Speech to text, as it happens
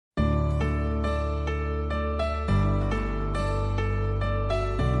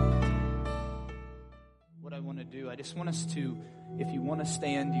I just want us to, if you want to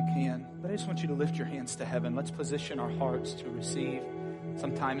stand, you can. But I just want you to lift your hands to heaven. Let's position our hearts to receive.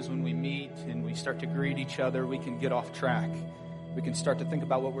 Sometimes when we meet and we start to greet each other, we can get off track. We can start to think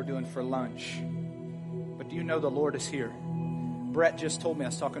about what we're doing for lunch. But do you know the Lord is here? Brett just told me, I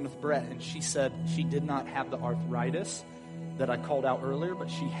was talking with Brett, and she said she did not have the arthritis that I called out earlier,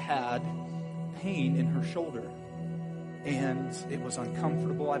 but she had pain in her shoulder. And it was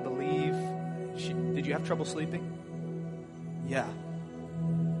uncomfortable, I believe. Did you have trouble sleeping? Yeah.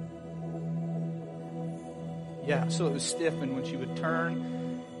 Yeah, so it was stiff, and when she would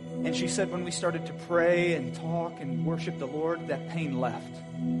turn, and she said when we started to pray and talk and worship the Lord, that pain left.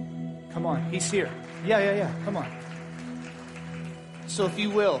 Come on, He's here. Yeah, come on. So if you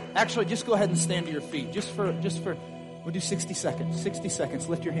will, actually just go ahead and stand to your feet. Just for, we'll do 60 seconds. 60 seconds,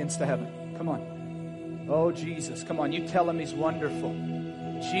 lift your hands to heaven. Come on. Oh, Jesus, come on, you tell Him He's wonderful.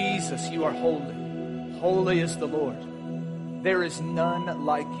 Jesus, you are holy. Holy is the Lord. There is none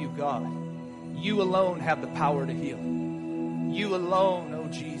like you, God. You alone have the power to heal. You alone, oh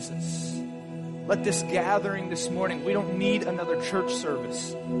Jesus. Let this gathering this morning, we don't need another church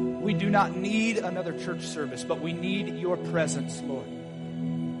service. We do not need another church service, but we need your presence, Lord.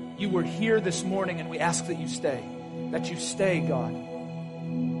 You were here this morning, and we ask that you stay. That you stay, God.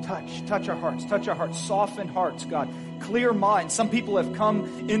 Touch our hearts, soften hearts, God. Clear minds. Some people have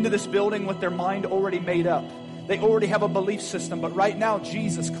come into this building with their mind already made up. They already have a belief system, but right now,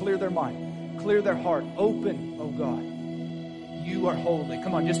 Jesus, clear their mind, clear their heart. Open, oh God. You are holy.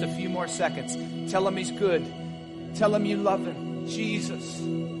 Come on, just a few more seconds. Tell Him He's good. Tell Him you love Him. Jesus,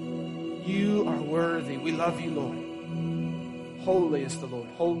 you are worthy. We love you, Lord. Holy is the Lord.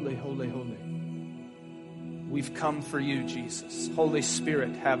 Holy, holy, holy. We've come for you, Jesus. Holy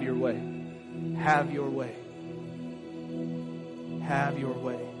Spirit, have your way. Have your way. Have your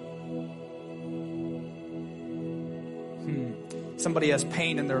way. Somebody has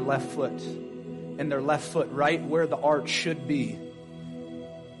pain in their left foot. In their left foot, right where the arch should be.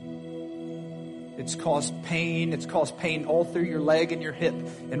 It's caused pain. It's caused pain all through your leg and your hip.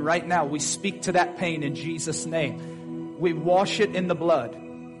 And right now, we speak to that pain in Jesus' name. We wash it in the blood.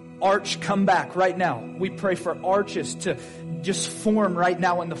 Arch, come back right now. We pray for arches to just form right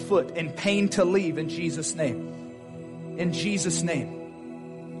now in the foot and pain to leave in Jesus' name. In Jesus'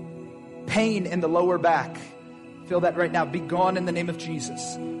 name. Pain in the lower back. Feel that right now. Be gone in the name of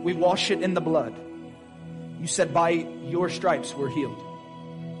Jesus. We wash it in the blood. You said by your stripes we're healed.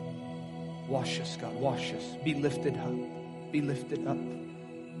 Wash us, God. Wash us. Be lifted up. Be lifted up.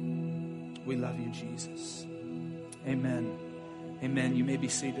 We love you, Jesus. Amen. Amen. You may be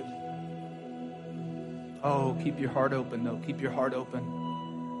seated. Oh, keep your heart open, though. Keep your heart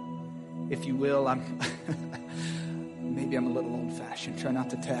open. If you will, maybe I'm a little old-fashioned. Try not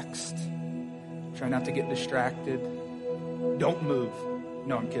to text. Try not to get distracted. Don't move.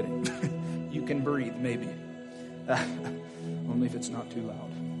 No, I'm kidding. You can breathe, maybe. Only if it's not too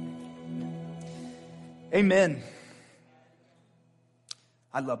loud. Amen.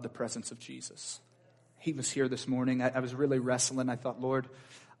 I love the presence of Jesus. He was here this morning. I was really wrestling. I thought, Lord,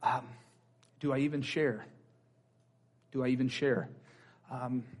 do I even share? Do I even share?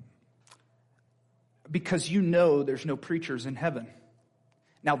 Because you know there's no preachers in heaven.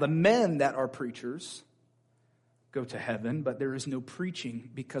 Now, the men that are preachers go to heaven, but there is no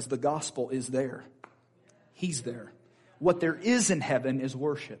preaching because the gospel is there. He's there. What there is in heaven is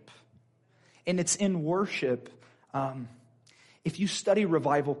worship. And it's in worship, if you study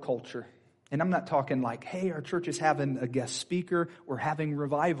revival culture, and I'm not talking like, hey, our church is having a guest speaker, we're having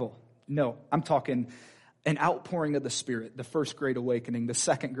revival. No, I'm talking an outpouring of the Spirit, the first Great Awakening, the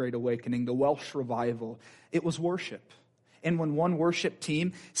second Great Awakening, the Welsh Revival. It was worship. And when one worship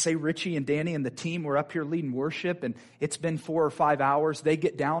team, say Richie and Danny and the team were up here leading worship, and it's been 4 or 5 hours, they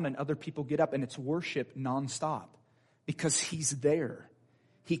get down and other people get up, and it's worship nonstop because He's there.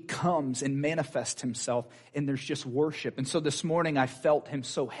 He comes and manifests Himself, and there's just worship. And so this morning I felt Him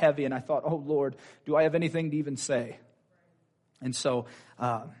so heavy, and I thought, oh Lord, do I have anything to even say? And so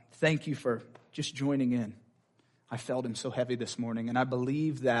thank you for just joining in. I felt Him so heavy this morning, and I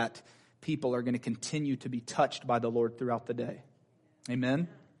believe that people are going to continue to be touched by the Lord throughout the day. Amen?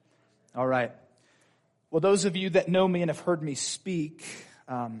 All right. Well, those of you that know me and have heard me speak,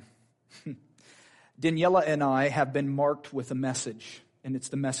 Daniela and I have been marked with a message. And it's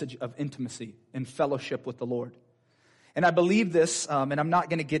the message of intimacy and fellowship with the Lord. And I believe this, and I'm not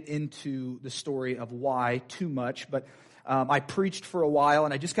going to get into the story of why too much, but I preached for a while,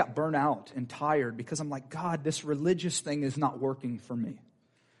 and I just got burnt out and tired because I'm like, God, this religious thing is not working for me.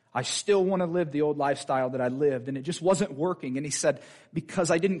 I still want to live the old lifestyle that I lived, and it just wasn't working. And he said, because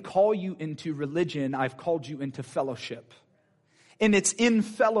I didn't call you into religion, I've called you into fellowship. And it's in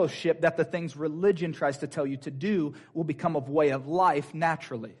fellowship that the things religion tries to tell you to do will become a way of life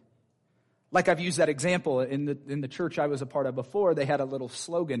naturally. Like I've used that example in the church I was a part of before. They had a little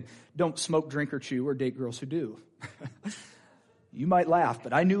slogan, don't smoke, drink, or chew, or date girls who do. You might laugh,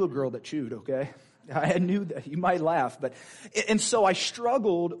 but I knew a girl that chewed, okay? I knew that. You might laugh. And so I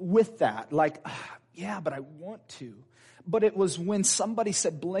struggled with that. Like, yeah, but I want to. But it was when somebody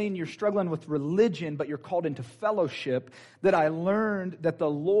said, Blaine, you're struggling with religion, but you're called into fellowship, that I learned that the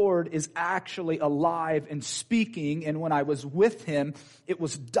Lord is actually alive and speaking. And when I was with him, it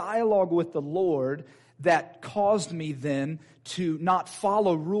was dialogue with the Lord that caused me then to not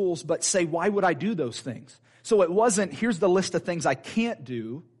follow rules, but say, why would I do those things? So it wasn't, here's the list of things I can't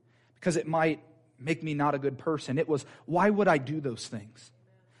do, because it might make me not a good person. It was, why would I do those things?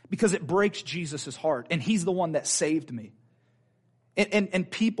 Because it breaks Jesus' heart, and he's the one that saved me. And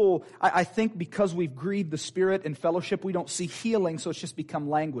people, I think because we've grieved the Spirit in fellowship, we don't see healing, so it's just become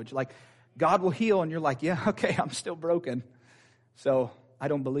language. Like, God will heal, and you're like, yeah, okay, I'm still broken. So I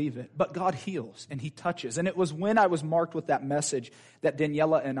don't believe it. But God heals, and he touches. And it was when I was marked with that message that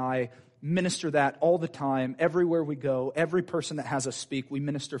Daniela and I minister that all the time, everywhere we go, every person that has us speak, we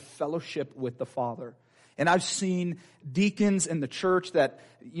minister fellowship with the Father. And I've seen deacons in the church that,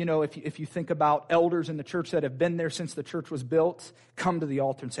 you know, if you think about elders in the church that have been there since the church was built, come to the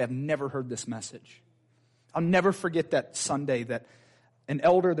altar and say, I've never heard this message. I'll never forget that Sunday that an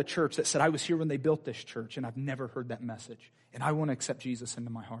elder of the church that said, I was here when they built this church, and I've never heard that message. And I want to accept Jesus into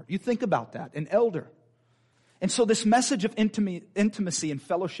my heart. You think about that, an elder. And so this message of intimacy and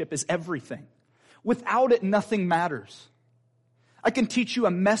fellowship is everything. Without it, nothing matters. I can teach you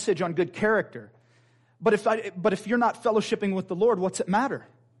a message on good character, but if you're not fellowshipping with the Lord, what's it matter?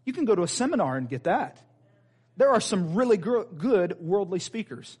 You can go to a seminar and get that. There are some really good worldly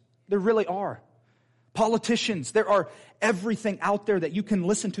speakers. There really are. Politicians, there are everything out there that you can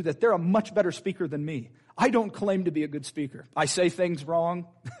listen to that they're a much better speaker than me. I don't claim to be a good speaker. I say things wrong.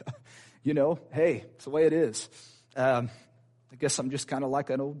 You know, hey, it's the way it is. I guess I'm just kind of like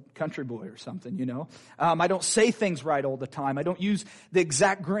an old country boy or something, you know. I don't say things right all the time. I don't use the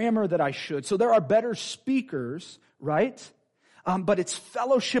exact grammar that I should. So there are better speakers, right? But it's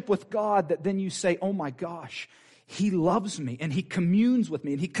fellowship with God that then you say, oh my gosh, he loves me, and he communes with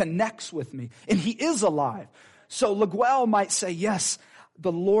me, and he connects with me, and he is alive. So Laguel might say, yes,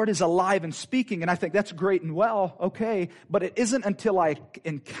 the Lord is alive and speaking, and I think that's great and well, okay, but it isn't until I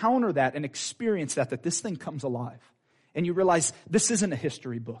encounter that and experience that this thing comes alive. And you realize this isn't a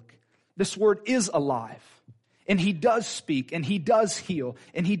history book. This word is alive, and he does speak, and he does heal,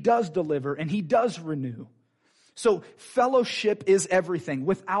 and he does deliver, and he does renew. So fellowship is everything.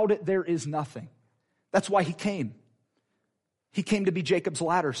 Without it, there is nothing. That's why he came. He came to be Jacob's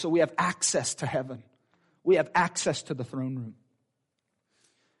ladder, so we have access to heaven. We have access to the throne room.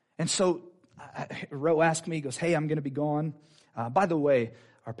 And so Ro asked me, he goes, hey, I'm going to be gone. By the way,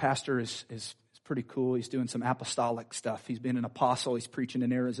 our pastor is pretty cool. He's doing some apostolic stuff. He's been an apostle. He's preaching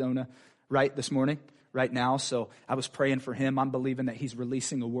in Arizona this morning, right now. So I was praying for him. I'm believing that he's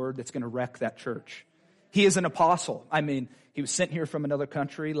releasing a word that's going to wreck that church. He is an apostle. I mean, he was sent here from another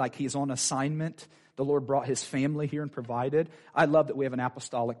country like he's on assignment. The Lord brought his family here and provided. I love that we have an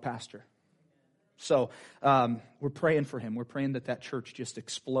apostolic pastor. So we're praying for him. We're praying that church just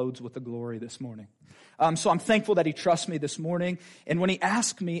explodes with the glory this morning. So I'm thankful that he trusts me this morning. And when he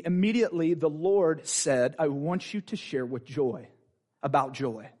asked me, immediately the Lord said, I want you to share with joy, about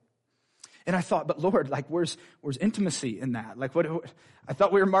joy. And I thought, but Lord, like, where's intimacy in that? Like, what? I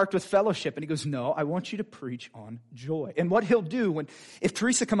thought we were marked with fellowship. And he goes, no, I want you to preach on joy. And what he'll do if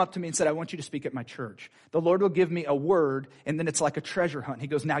Teresa come up to me and said, I want you to speak at my church, the Lord will give me a word, and then it's like a treasure hunt. He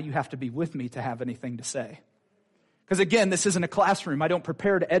goes, now you have to be with me to have anything to say. Because again, this isn't a classroom. I don't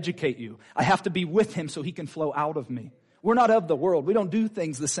prepare to educate you. I have to be with him so he can flow out of me. We're not of the world. We don't do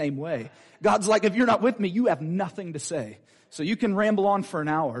things the same way. God's like, if you're not with me, you have nothing to say. So you can ramble on for an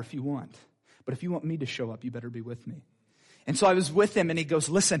hour if you want. But if you want me to show up, you better be with me. And so I was with him, and he goes,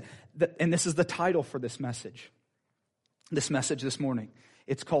 listen, and this is the title for this message this morning.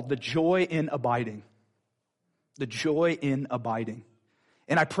 It's called The Joy in Abiding. The Joy in Abiding.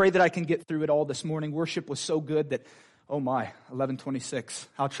 And I pray that I can get through it all this morning. Worship was so good that, 11:26.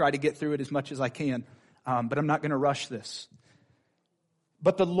 I'll try to get through it as much as I can, but I'm not going to rush this.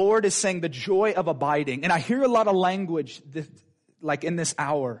 But the Lord is saying the joy of abiding. And I hear a lot of language like in this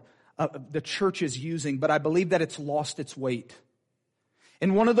hour, the church is using, but I believe that it's lost its weight.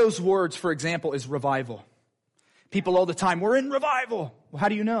 And one of those words, for example, is revival. People all the time, we're in revival. Well, how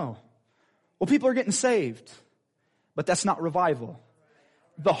do you know? Well, people are getting saved, but that's not revival.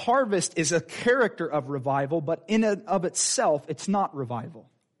 The harvest is a character of revival, but in and of itself, it's not revival.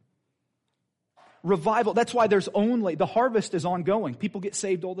 Revival, that's why the harvest is ongoing. People get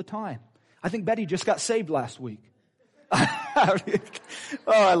saved all the time. I think Betty just got saved last week. Oh,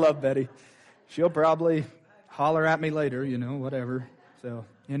 I love Betty. She'll probably holler at me later, whatever. So,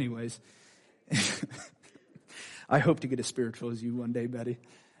 anyways. I hope to get as spiritual as you one day, Betty.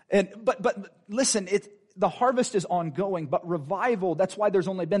 But listen, the harvest is ongoing, but revival, that's why there's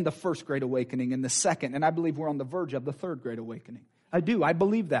only been the first Great Awakening and the second, and I believe we're on the verge of the third Great Awakening. I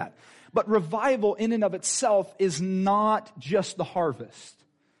believe that. But revival in and of itself is not just the harvest.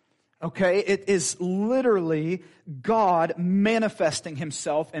 Okay, it is literally God manifesting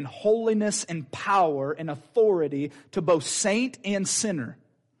himself in holiness and power and authority to both saint and sinner.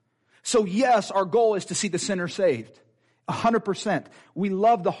 So yes, our goal is to see the sinner saved. 100%. We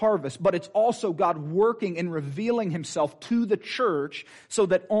love the harvest, but it's also God working and revealing himself to the church so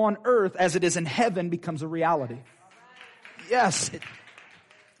that on earth, as it is in heaven, becomes a reality. Yes,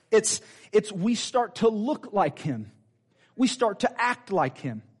 we start to look like him. We start to act like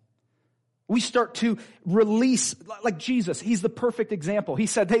him. We start to release, like Jesus. He's the perfect example. He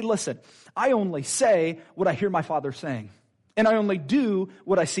said, hey, listen, I only say what I hear my Father saying. And I only do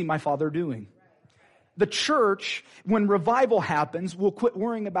what I see my Father doing. The church, when revival happens, will quit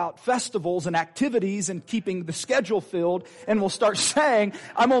worrying about festivals and activities and keeping the schedule filled, and will start saying,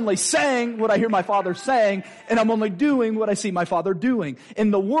 I'm only saying what I hear my Father saying, and I'm only doing what I see my Father doing.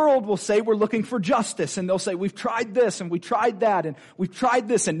 And the world will say, we're looking for justice, and they'll say, we've tried this, and we tried that, and we've tried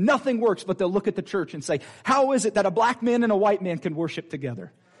this, and nothing works, but they'll look at the church and say, how is it that a black man and a white man can worship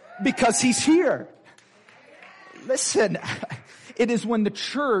together? Because he's here. Listen, it is when the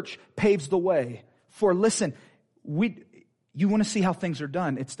church paves the way. For listen, you want to see how things are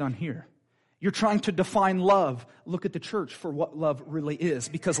done, it's done here. You're trying to define love. Look at the church for what love really is,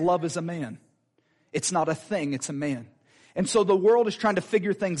 because love is a man. It's not a thing, it's a man. And so the world is trying to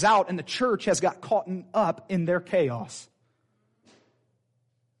figure things out, and the church has got caught up in their chaos.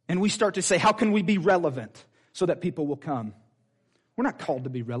 And we start to say, how can we be relevant so that people will come? We're not called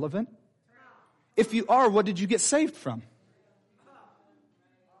to be relevant. If you are, what did you get saved from?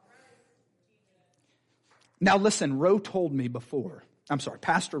 Now listen, Pastor Rowe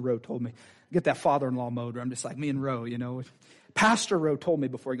told me, get that father-in-law mode where I'm just like me and Rowe, Pastor Rowe told me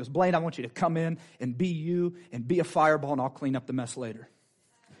before, he goes, Blaine, I want you to come in and be you and be a fireball, and I'll clean up the mess later.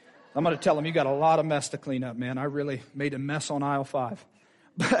 I'm going to tell him, you got a lot of mess to clean up, man. I really made a mess on aisle 5.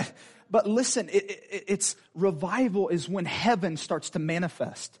 But listen, it's revival is when heaven starts to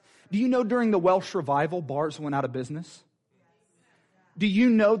manifest. Do you know during the Welsh revival, bars went out of business? Do you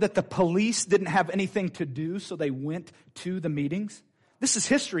know that the police didn't have anything to do, so they went to the meetings? This is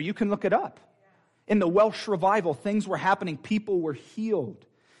history. You can look it up. In the Welsh revival, things were happening. People were healed.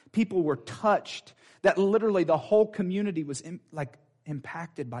 People were touched. That literally the whole community was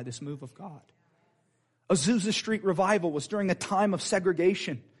impacted by this move of God. Azusa Street revival was during a time of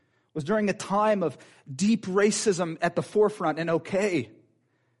segregation, was during a time of deep racism at the forefront, and okay.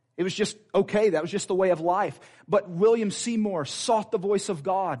 It was just okay. That was just the way of life. But William Seymour sought the voice of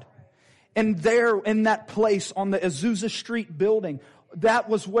God. And there in that place on the Azusa Street building, that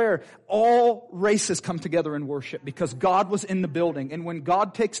was where all races come together in worship, because God was in the building. And when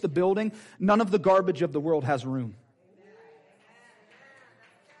God takes the building, none of the garbage of the world has room.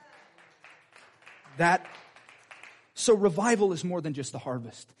 So revival is more than just the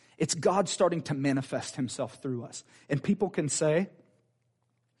harvest. It's God starting to manifest himself through us. And people can say,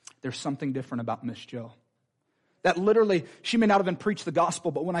 there's something different about Miss Jo. That literally, she may not have even preached the gospel,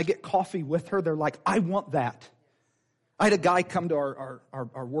 but when I get coffee with her, they're like, I want that. I had a guy come to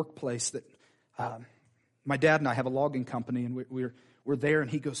our workplace that my dad and I have a logging company, and we're there, and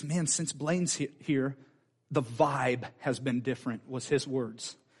he goes, man, since Blaine's here, the vibe has been different, was his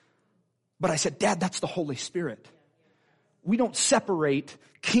words. But I said, Dad, that's the Holy Spirit. We don't separate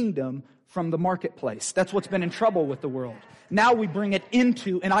kingdom from the marketplace. That's what's been in trouble with the world. Now we bring it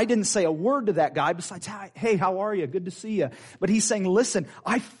into, and I didn't say a word to that guy besides, hey, how are you? Good to see you. But he's saying, listen,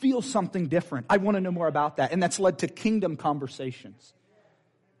 I feel something different. I want to know more about that. And that's led to kingdom conversations.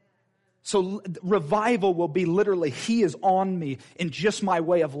 So revival will be literally, he is on me, and just my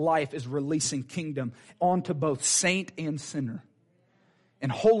way of life is releasing kingdom onto both saint and sinner.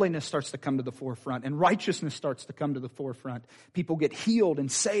 And holiness starts to come to the forefront, and righteousness starts to come to the forefront. People get healed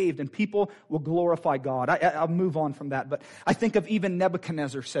and saved, and people will glorify God. I'll move on from that, but I think of even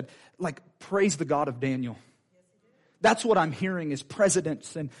Nebuchadnezzar said, praise the God of Daniel. That's what I'm hearing is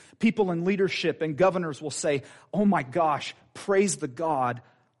presidents and people in leadership and governors will say, oh my gosh, praise the God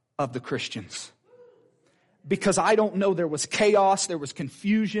of the Christians. Because I don't know, there was chaos, there was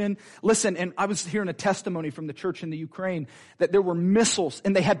confusion. Listen, and I was hearing a testimony from the church in the Ukraine that there were missiles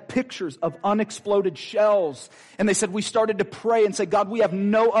and they had pictures of unexploded shells. And they said, we started to pray and say, God, we have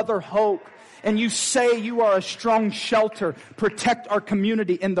no other hope. And you say you are a strong shelter, protect our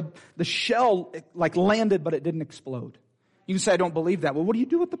community. And the shell landed, but it didn't explode. You can say, I don't believe that. Well, what do you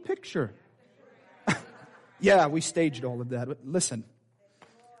do with the picture? Yeah, we staged all of that. But listen,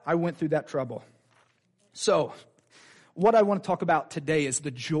 I went through that trouble. So, what I want to talk about today is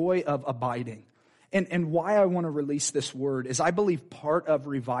the joy of abiding. And why I want to release this word is I believe part of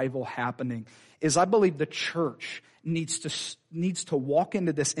revival happening is I believe the church needs to walk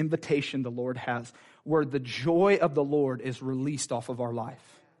into this invitation the Lord has where the joy of the Lord is released off of our life.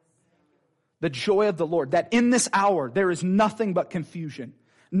 The joy of the Lord, that in this hour there is nothing but confusion,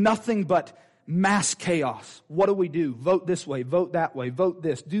 nothing but mass chaos. What do? Vote this way, vote that way, vote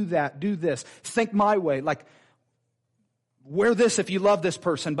this, do that, do this, think my way. Like, wear this if you love this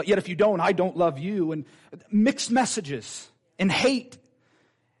person, but yet if you don't, I don't love you. And mixed messages and hate.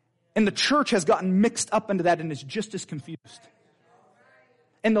 And the church has gotten mixed up into that and is just as confused.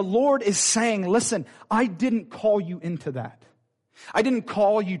 And the Lord is saying, listen, I didn't call you into that. I didn't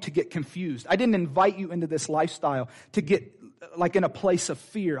call you to get confused. I didn't invite you into this lifestyle to get like in a place of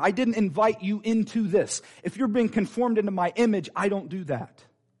fear. I didn't invite you into this. If you're being conformed into my image, I don't do that.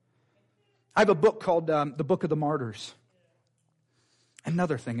 I have a book called The Book of the Martyrs.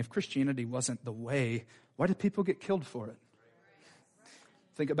 Another thing, if Christianity wasn't the way, why did people get killed for it?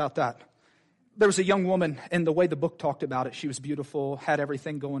 Think about that. There was a young woman, and the way the book talked about it, she was beautiful, had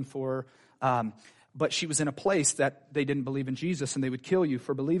everything going for her, but she was in a place that they didn't believe in Jesus, and they would kill you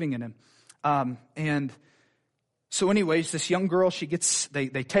for believing in him. And so anyways, this young girl,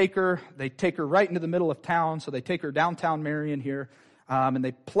 they take her right into the middle of town. So they take her downtown Marion here, and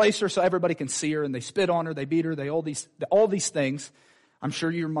they place her so everybody can see her, and they spit on her, they beat her, all these things. I'm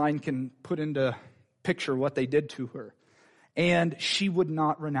sure your mind can put into picture what they did to her. And she would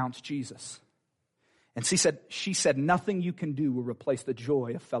not renounce Jesus. And she said, nothing you can do will replace the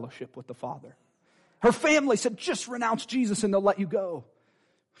joy of fellowship with the Father. Her family said, just renounce Jesus and they'll let you go.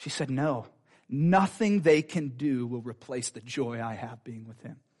 She said, no. Nothing they can do will replace the joy I have being with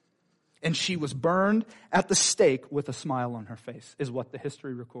him. And she was burned at the stake with a smile on her face, is what the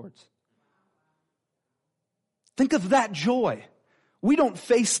history records. Think of that joy. We don't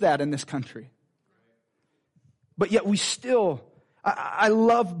face that in this country. But yet we still, I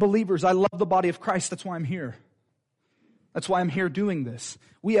love believers. I love the body of Christ. That's why I'm here. That's why I'm here doing this.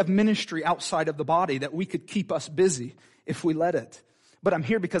 We have ministry outside of the body that we could keep us busy if we let it. But I'm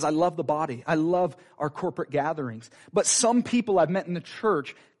here because I love the body. I love our corporate gatherings. But some people I've met in the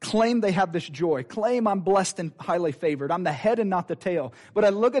church claim they have this joy, claim I'm blessed and highly favored. I'm the head and not the tail. But I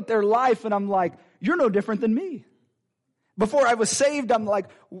look at their life and I'm like, you're no different than me. Before I was saved, I'm like,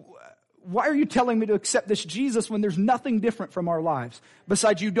 why are you telling me to accept this Jesus when there's nothing different from our lives?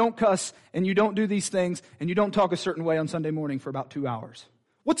 Besides, you don't cuss and you don't do these things and you don't talk a certain way on Sunday morning for about 2 hours.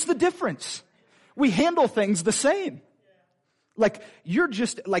 What's the difference? We handle things the same. Like,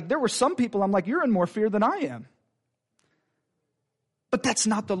 there were some people I'm like, you're in more fear than I am. But that's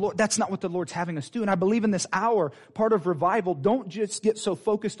not the Lord. That's not what the Lord's having us do. And I believe in this hour, part of revival, don't just get so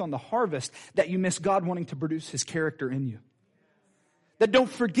focused on the harvest that you miss God wanting to produce his character in you. That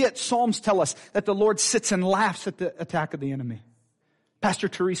don't forget, Psalms tell us that the Lord sits and laughs at the attack of the enemy. Pastor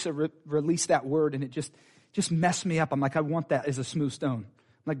Teresa released that word and it just messed me up. I'm like, I want that as a smooth stone.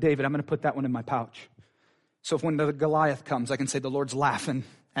 I'm like, David, I'm going to put that one in my pouch. So if when the Goliath comes, I can say the Lord's laughing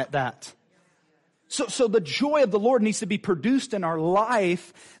at that. So the joy of the Lord needs to be produced in our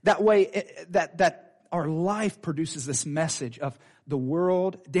life. That way, that our life produces this message of the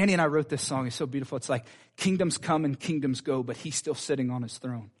world. Danny and I wrote this song. It's so beautiful. It's like, kingdoms come and kingdoms go, but he's still sitting on his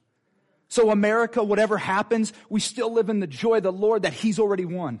throne. So America, whatever happens, we still live in the joy of the Lord that he's already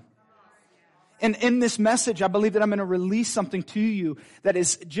won. And in this message, I believe that I'm going to release something to you that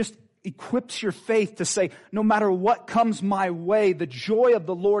is just equips your faith to say, no matter what comes my way, the joy of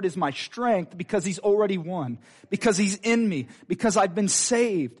the Lord is my strength because he's already won, because he's in me, because I've been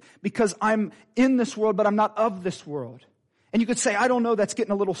saved, because I'm in this world, but I'm not of this world. And you could say, I don't know, that's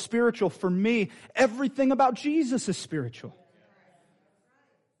getting a little spiritual. For me, everything about Jesus is spiritual.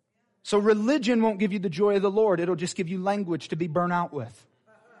 So religion won't give you the joy of the Lord. It'll just give you language to be burnt out with.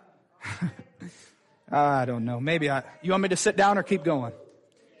 I don't know. You want me to sit down or keep going?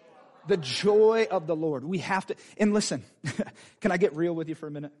 The joy of the Lord. We have to, and listen, can I get real with you for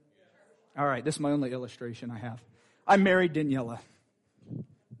a minute? All right, this is my only illustration I have. I married Daniela.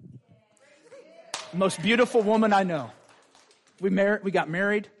 Most beautiful woman I know. We got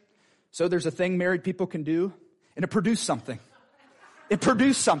married. So there's a thing married people can do, and it produced something. It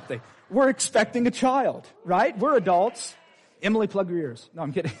produced something. We're expecting a child, right? We're adults. Emily, plug your ears. No,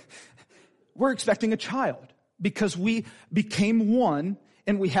 I'm kidding. We're expecting a child because we became one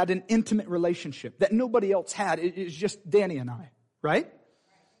and we had an intimate relationship that nobody else had. It's just Danny and I, right?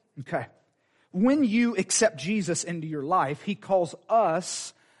 Okay. When you accept Jesus into your life, He calls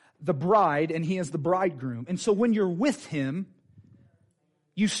us the bride and He is the bridegroom. And so when you're with Him,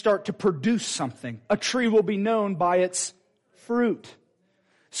 you start to produce something. A tree will be known by its fruit.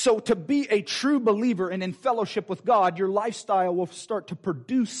 So to be a true believer and in fellowship with God, your lifestyle will start to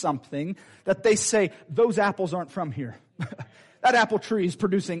produce something that they say, those apples aren't from here. That apple tree is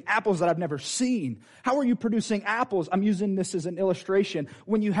producing apples that I've never seen. How are you producing apples? I'm using this as an illustration.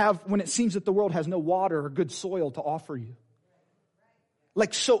 When it seems that the world has no water or good soil to offer you.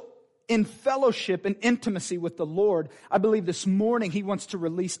 Like so, in fellowship and intimacy with the Lord, I believe this morning He wants to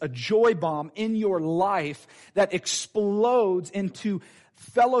release a joy bomb in your life that explodes into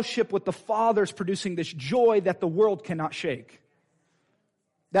fellowship with the Father's producing this joy that the world cannot shake.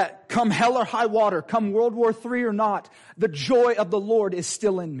 That come hell or high water, come World War III or not, the joy of the Lord is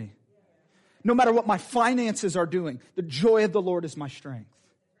still in me. No matter what my finances are doing, the joy of the Lord is my strength.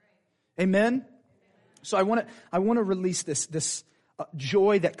 Amen? So I want to release this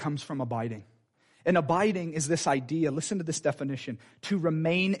joy that comes from abiding. And abiding is this idea, listen to this definition, to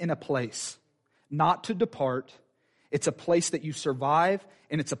remain in a place, not to depart. It's a place that you survive,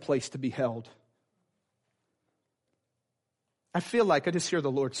 and it's a place to be held. I feel like I just hear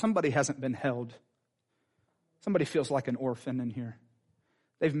the Lord. Somebody hasn't been held. Somebody feels like an orphan in here.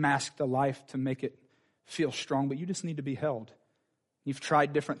 They've masked a life to make it feel strong, but you just need to be held. You've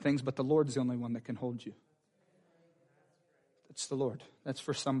tried different things, but the Lord's the only one that can hold you. It's the Lord. That's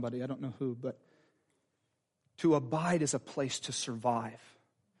for somebody. I don't know who, but to abide is a place to survive.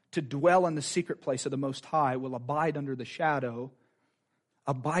 To dwell in the secret place of the Most High will abide under the shadow.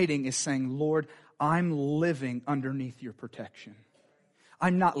 Abiding is saying, Lord, I'm living underneath your protection.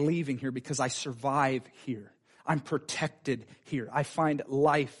 I'm not leaving here because I survive here. I'm protected here. I find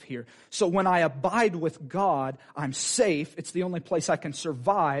life here. So when I abide with God, I'm safe. It's the only place I can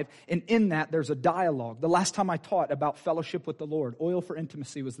survive. And in that, there's a dialogue. The last time I taught about fellowship with the Lord, Oil for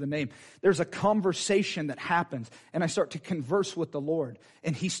Intimacy was the name. There's a conversation that happens, and I start to converse with the Lord.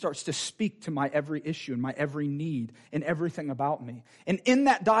 And He starts to speak to my every issue and my every need and everything about me. And in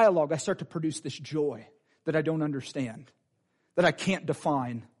that dialogue, I start to produce this joy that I don't understand, that I can't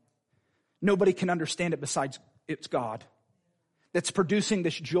define. Nobody can understand it besides it's God that's producing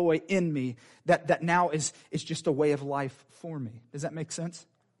this joy in me that now is just a way of life for me. Does that make sense?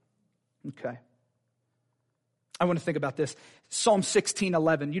 Okay. I want to think about this. Psalm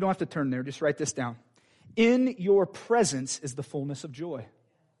 16:11. You don't have to turn there. Just write this down. In your presence is the fullness of joy.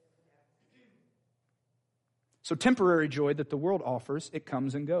 So temporary joy that the world offers, it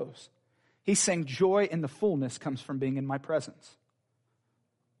comes and goes. He's saying joy in the fullness comes from being in my presence.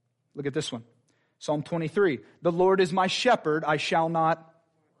 Look at this one. Psalm 23, the Lord is my shepherd, I shall not.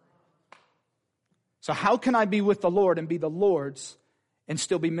 So how can I be with the Lord and be the Lord's and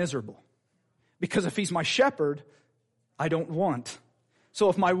still be miserable? Because if He's my shepherd, I don't want. So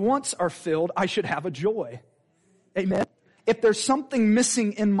if my wants are filled, I should have a joy. Amen. If there's something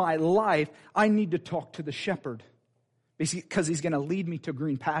missing in my life, I need to talk to the shepherd. Because He's going to lead me to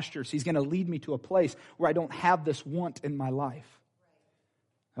green pastures. He's going to lead me to a place where I don't have this want in my life.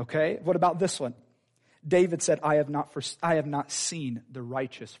 Okay, what about this one? David said, I have not seen the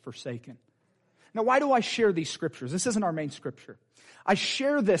righteous forsaken. Now, why do I share these scriptures? This isn't our main scripture. I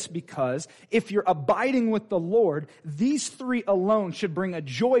share this because if you're abiding with the Lord, these three alone should bring a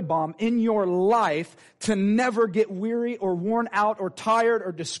joy bomb in your life to never get weary or worn out or tired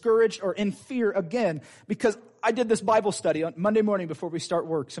or discouraged or in fear again. Because I did this Bible study on Monday morning before we start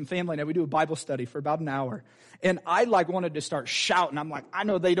work. Some family and I, we do a Bible study for about an hour. And I wanted to start shouting. I'm like, I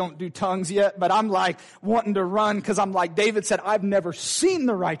know they don't do tongues yet, but I'm wanting to run because I'm like, David said, I've never seen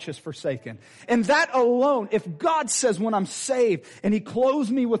the righteous forsaken. And that alone, if God says when I'm saved and He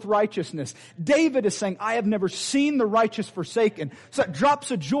clothes me with righteousness, David is saying, I have never seen the righteous forsaken. So it drops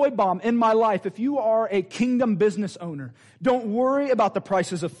a joy bomb in my life. If you are a kingdom business owner, don't worry about the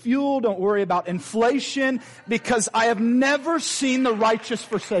prices of fuel. Don't worry about inflation, because I have never seen the righteous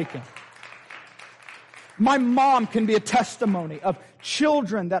forsaken. My mom can be a testimony of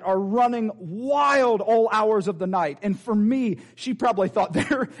children that are running wild all hours of the night. And for me, she probably thought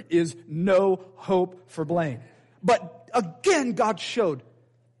there is no hope for Blaine. But again, God showed,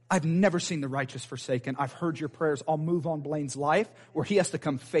 I've never seen the righteous forsaken. I've heard your prayers. I'll move on Blaine's life where he has to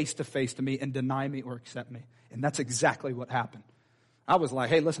come face to face to me and deny me or accept me. And that's exactly what happened. I was like,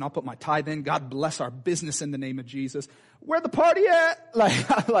 hey, listen, I'll put my tithe in. God bless our business in the name of Jesus. Where the party at?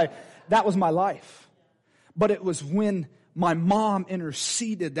 Like that was my life. But it was when my mom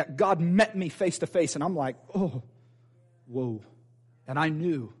interceded that God met me face to face. And I'm like, oh, whoa. And I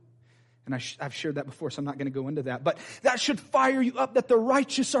knew. And I've shared that before, so I'm not going to go into that. But that should fire you up that the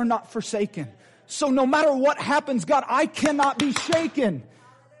righteous are not forsaken. So no matter what happens, God, I cannot be shaken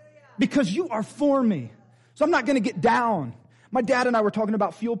because you are for me. So I'm not going to get down. My dad and I were talking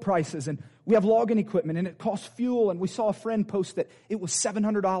about fuel prices, and we have logging equipment, and it costs fuel. And we saw a friend post that it was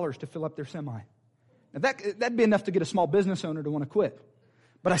 $700 to fill up their semi. Now that'd be enough to get a small business owner to want to quit.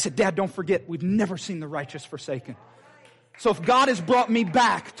 But I said, Dad, don't forget, we've never seen the righteous forsaken. So if God has brought me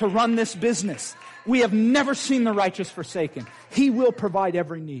back to run this business, we have never seen the righteous forsaken. He will provide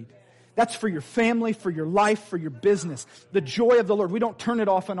every need. That's for your family, for your life, for your business. The joy of the Lord. We don't turn it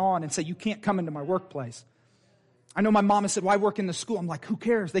off and on and say, you can't come into my workplace. I know my mom has said, why work in the school? I'm like, who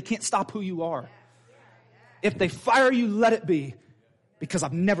cares? They can't stop who you are. If they fire you, let it be, because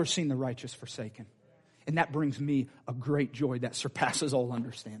I've never seen the righteous forsaken. And that brings me a great joy that surpasses all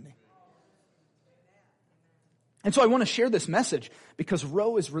understanding. And so I want to share this message because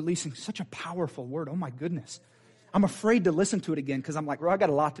Ro is releasing such a powerful word. Oh my goodness. I'm afraid to listen to it again because I'm like, Ro, I got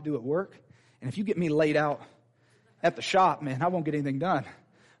a lot to do at work. And if you get me laid out at the shop, man, I won't get anything done.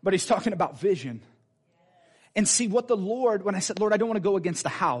 But he's talking about vision. And see what the Lord, when I said, Lord, I don't want to go against the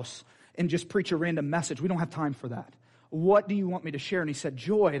house and just preach a random message. We don't have time for that. What do you want me to share? And he said,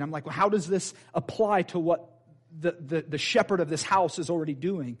 joy. And I'm like, well, how does this apply to what the shepherd of this house is already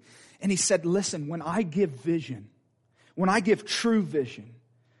doing? And he said, listen, when I give vision, when I give true vision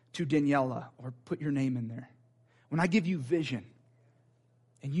to Daniela, or put your name in there, when I give you vision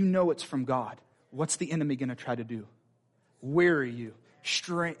and you know it's from God, what's the enemy going to try to do? Weary you,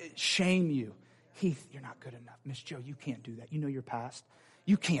 shame you. Heath, you're not good enough. Miss Joe, you can't do that. You know your past.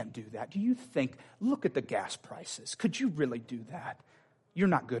 You can't do that. Do you think, look at the gas prices. Could you really do that? You're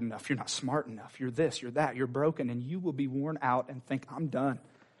not good enough. You're not smart enough. You're this, you're that. You're broken, and you will be worn out and think, I'm done.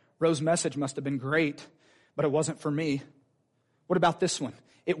 Rose's message must have been great, but it wasn't for me. What about this one?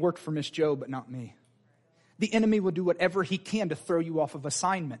 It worked for Miss Joe, but not me. The enemy will do whatever he can to throw you off of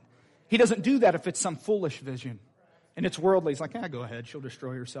assignment. He doesn't do that if it's some foolish vision. And it's worldly. He's like, go ahead. She'll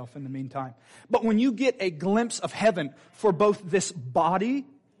destroy herself in the meantime. But when you get a glimpse of heaven for both this body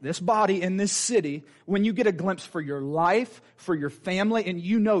in this city, when you get a glimpse for your life, for your family, and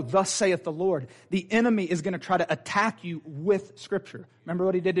you know, thus saith the Lord, the enemy is going to try to attack you with Scripture. Remember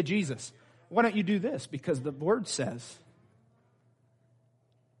what he did to Jesus? Why don't you do this? Because the Word says.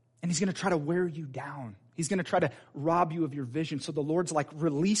 And he's going to try to wear you down. He's going to try to rob you of your vision. So the Lord's like,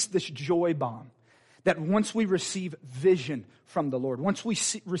 release this joy bomb. That once we receive vision from the Lord, once we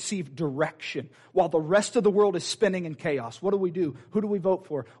receive direction, while the rest of the world is spinning in chaos, what do? Who do we vote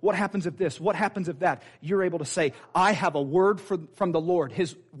for? What happens if this? What happens if that? You're able to say, I have a word from the Lord.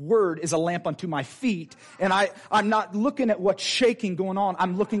 His word is a lamp unto my feet. And I'm not looking at what's shaking going on.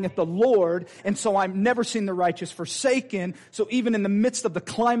 I'm looking at the Lord. And so I've never seen the righteous forsaken. So even in the midst of the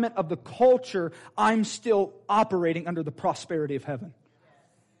climate of the culture, I'm still operating under the prosperity of heaven.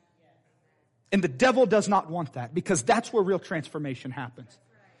 And the devil does not want that, because that's where real transformation happens.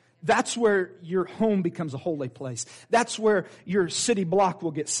 That's where your home becomes a holy place. That's where your city block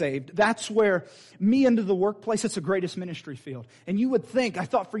will get saved. That's where me into the workplace, it's the greatest ministry field. And you would think, I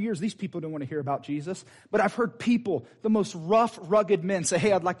thought for years, these people don't want to hear about Jesus. But I've heard people, the most rough, rugged men say,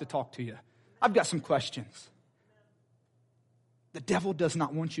 hey, I'd like to talk to you. I've got some questions. The devil does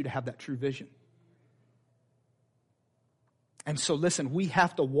not want you to have that true vision. And so listen, we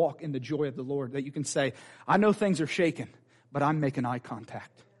have to walk in the joy of the Lord, that you can say, I know things are shaking, but I'm making eye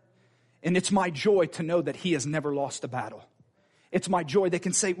contact. And it's my joy to know that he has never lost a battle. It's my joy. They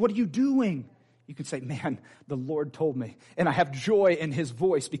can say, what are you doing? You can say, man, the Lord told me. And I have joy in his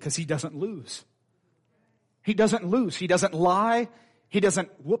voice because he doesn't lose. He doesn't lose. He doesn't lie. He doesn't,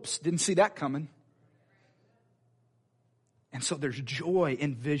 whoops, didn't see that coming. And so there's joy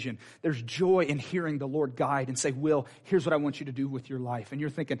in vision. There's joy in hearing the Lord guide and say, Will, here's what I want you to do with your life. And you're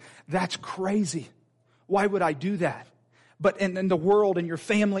thinking, that's crazy. Why would I do that? But in the world and your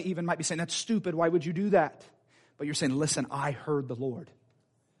family even might be saying, that's stupid. Why would you do that? But you're saying, listen, I heard the Lord.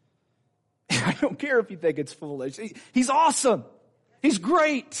 I don't care if you think it's foolish. He's awesome. He's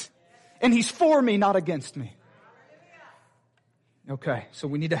great. And he's for me, not against me. Okay, so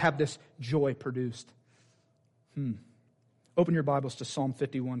we need to have this joy produced. Open your Bibles to Psalm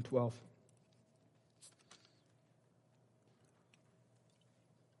 51:12.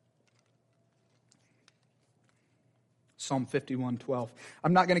 Psalm 51:12.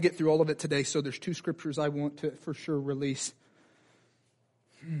 I'm not going to get through all of it today, so there's 2 scriptures I want to for sure release.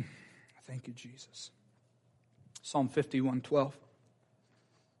 Thank you, Jesus. Psalm 51:12. It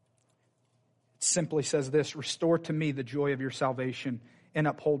simply says this: restore to me the joy of your salvation and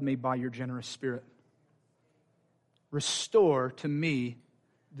uphold me by your generous spirit. Restore to me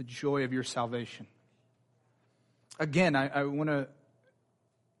the joy of your salvation. Again, I want to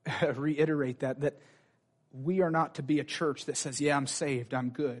reiterate that we are not to be a church that says, yeah, I'm saved,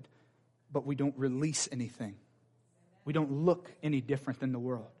 I'm good, but we don't release anything. We don't look any different than the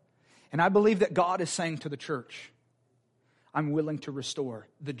world. And I believe that God is saying to the church, I'm willing to restore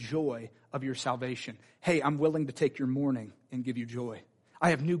the joy of your salvation. Hey, I'm willing to take your mourning and give you joy. I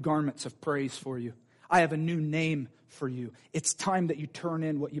have new garments of praise for you. I have a new name for you. It's time that you turn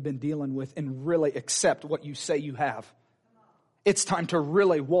in what you've been dealing with and really accept what you say you have. It's time to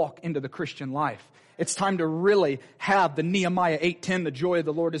really walk into the Christian life. It's time to really have the Nehemiah 8:10, the joy of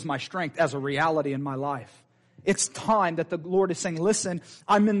the Lord is my strength, as a reality in my life. It's time that the Lord is saying, listen,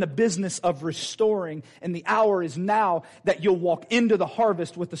 I'm in the business of restoring, and the hour is now that you'll walk into the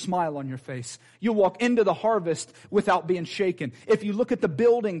harvest with a smile on your face. You'll walk into the harvest without being shaken. If you look at the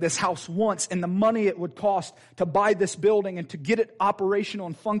building this house once and the money it would cost to buy this building and to get it operational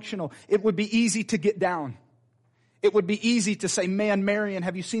and functional, it would be easy to get down. It would be easy to say, man, Marion,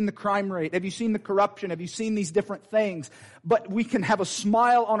 have you seen the crime rate? Have you seen the corruption? Have you seen these different things? But we can have a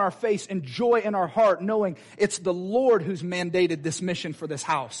smile on our face and joy in our heart, knowing it's the Lord who's mandated this mission for this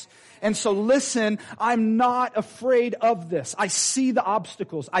house. And so listen, I'm not afraid of this. I see the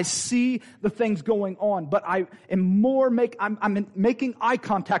obstacles. I see the things going on. But I am I'm making eye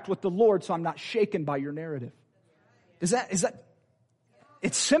contact with the Lord, so I'm not shaken by your narrative. Is that?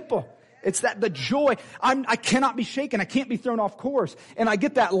 It's simple. It's that the joy, I cannot be shaken. I can't be thrown off course. And I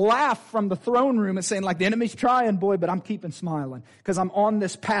get that laugh from the throne room and saying, like, the enemy's trying, boy, but I'm keeping smiling because I'm on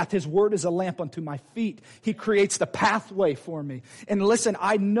this path. His word is a lamp unto my feet. He creates the pathway for me. And listen,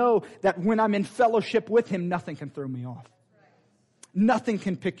 I know that when I'm in fellowship with Him, nothing can throw me off. Nothing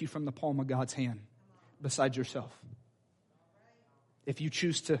can pick you from the palm of God's hand besides yourself. If you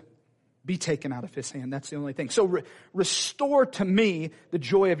choose to be taken out of His hand. That's the only thing. So restore to me the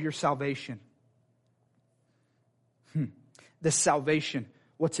joy of your salvation. This salvation,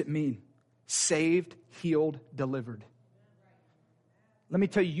 what's it mean? Saved, healed, delivered. Let me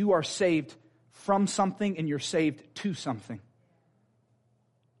tell you, you are saved from something and you're saved to something.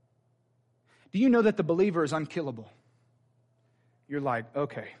 Do you know that the believer is unkillable? You're like,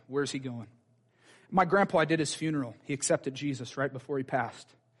 okay, where's he going? My grandpa, I did his funeral. He accepted Jesus right before he passed.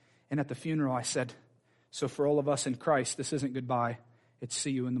 And at the funeral, I said, so for all of us in Christ, this isn't goodbye. It's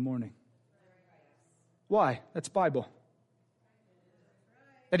see you in the morning. Why? That's Bible.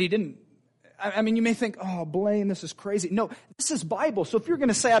 That he didn't. I mean, you may think, oh, Blaine, this is crazy. No, this is Bible. So if you're going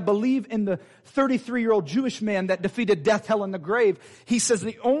to say, I believe in the 33-year-old Jewish man that defeated death, hell, and the grave, he says,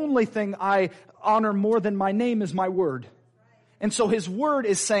 the only thing I honor more than my name is my word. And so his word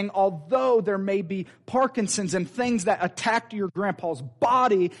is saying, although there may be Parkinson's and things that attacked your grandpa's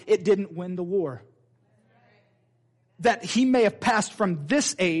body, it didn't win the war. That he may have passed from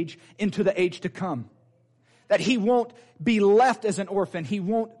this age into the age to come. That he won't be left as an orphan. He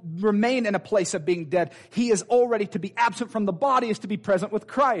won't remain in a place of being dead. He is already to be absent from the body is to be present with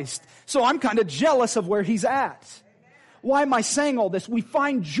Christ. So I'm kind of jealous of where he's at. Why am I saying all this? We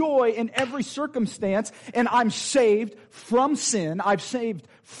find joy in every circumstance, and I'm saved from sin. I'm saved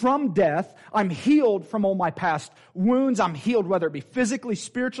from death. I'm healed from all my past wounds. I'm healed whether it be physically,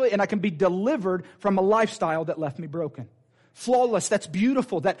 spiritually, and I can be delivered from a lifestyle that left me broken. Flawless, that's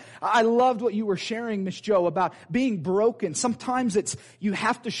beautiful. That I loved what you were sharing, Miss Jo, about being broken. Sometimes it's you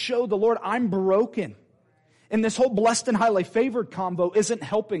have to show the Lord, I'm broken. And this whole blessed and highly favored convo isn't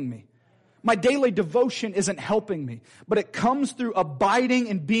helping me. My daily devotion isn't helping me, but it comes through abiding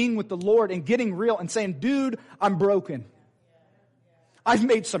and being with the Lord and getting real and saying, dude, I'm broken. I've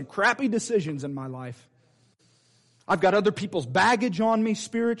made some crappy decisions in my life. I've got other people's baggage on me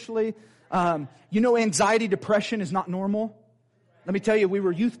spiritually. Anxiety, depression is not normal. Let me tell you, we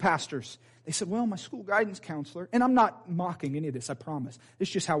were youth pastors. They said, well, my school guidance counselor, and I'm not mocking any of this, I promise. This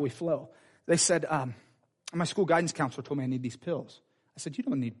is just how we flow. They said, my school guidance counselor told me I need these pills. I said, you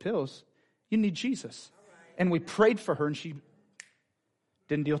don't need pills. You need Jesus. And we prayed for her and she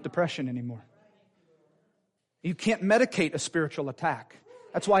didn't deal with depression anymore. You can't medicate a spiritual attack.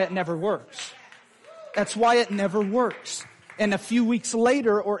 That's why it never works. That's why it never works. And a few weeks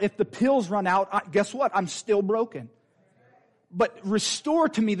later, or if the pills run out, guess what? I'm still broken. But restore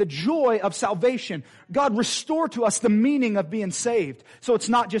to me the joy of salvation. God, restore to us the meaning of being saved. So it's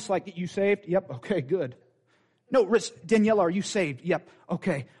not just like, you saved? Yep, okay, good. No, Daniela, are you saved? Yep.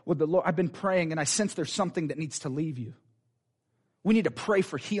 Okay. Well, the Lord, I've been praying and I sense there's something that needs to leave you. We need to pray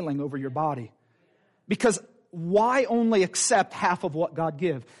for healing over your body. Because why only accept half of what God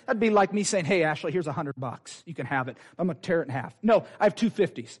gives? That'd be like me saying, hey, Ashley, here's $100. You can have it. I'm going to tear it in half. No, I have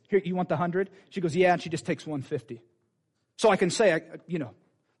 250s. Here, you want the 100? She goes, yeah, and she just takes 150. So I can say,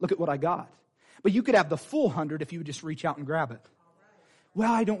 look at what I got. But you could have the full 100 if you would just reach out and grab it.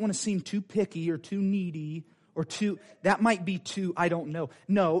 Well, I don't want to seem too picky or too needy or that might be too, I don't know.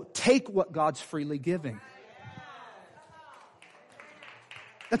 No, take what God's freely giving.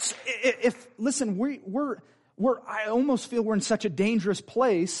 Listen, I almost feel we're in such a dangerous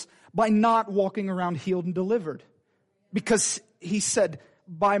place by not walking around healed and delivered. Because he said,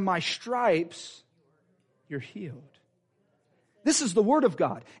 by my stripes, you're healed. This is the word of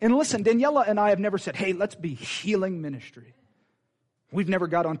God. And listen, Daniela and I have never said, hey, let's be healing ministry. We've never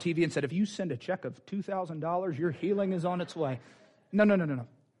got on TV and said, if you send a check of $2,000, your healing is on its way. No.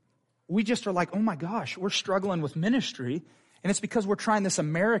 We just are like, oh my gosh, we're struggling with ministry. And it's because we're trying this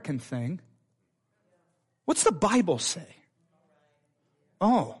American thing. What's the Bible say?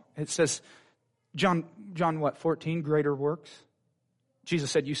 Oh, it says, John 14, greater works.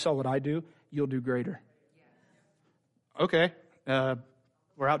 Jesus said, you saw what I do, you'll do greater. Okay.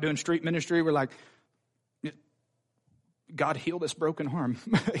 We're out doing street ministry. We're like, God heal this broken arm.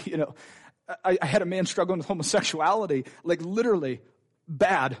 I had a man struggling with homosexuality, like literally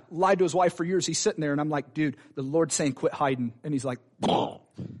bad, lied to his wife for years. He's sitting there and I'm like, dude, the Lord's saying quit hiding. And he's like,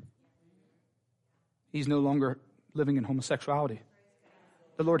 he's no longer living in homosexuality.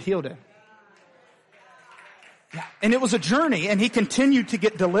 The Lord healed him. Yeah. And it was a journey and he continued to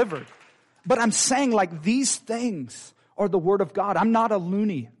get delivered. But I'm saying like these things are the word of God. I'm not a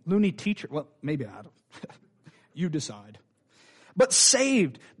loony teacher. Well, maybe I don't. You decide. But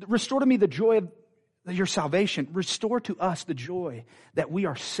saved, restore to me the joy of your salvation. Restore to us the joy that we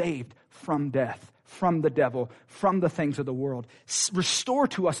are saved from death, from the devil, from the things of the world. Restore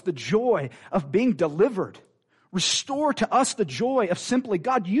to us the joy of being delivered. Restore to us the joy of simply,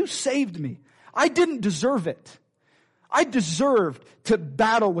 God, you saved me. I didn't deserve it. I deserved to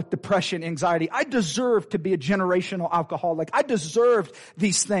battle with depression, anxiety. I deserved to be a generational alcoholic. I deserved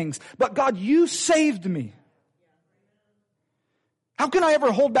these things. But God, you saved me. How can I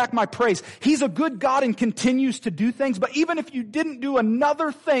ever hold back my praise? He's a good God and continues to do things, but even if you didn't do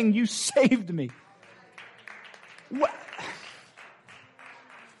another thing, you saved me.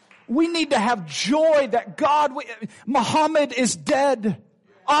 We need to have joy that God, Muhammad is dead.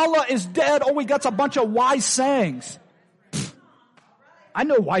 Allah is dead. Oh, we got a bunch of wise sayings. I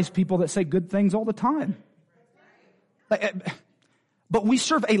know wise people that say good things all the time. But we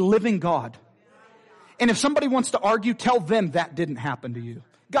serve a living God. And if somebody wants to argue, tell them that didn't happen to you.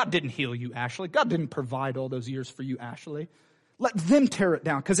 God didn't heal you, Ashley. God didn't provide all those years for you, Ashley. Let them tear it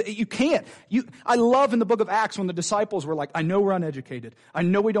down because you can't. I love in the book of Acts when the disciples were like, I know we're uneducated. I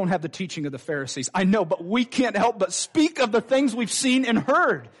know we don't have the teaching of the Pharisees. I know, but we can't help but speak of the things we've seen and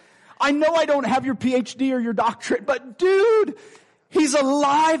heard. I know I don't have your PhD or your doctorate, but dude, he's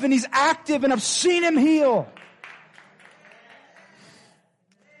alive and he's active and I've seen him heal.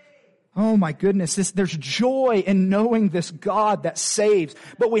 Oh my goodness, there's joy in knowing this God that saves,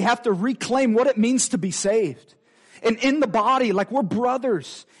 but we have to reclaim what it means to be saved. And in the body, like we're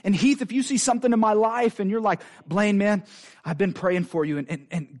brothers. And Heath, if you see something in my life and you're like, Blaine, man, I've been praying for you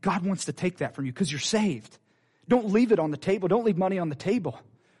and God wants to take that from you because you're saved. Don't leave it on the table. Don't leave money on the table.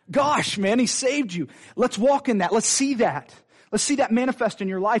 Gosh, man, He saved you. Let's walk in that. Let's see that. Let's see that manifest in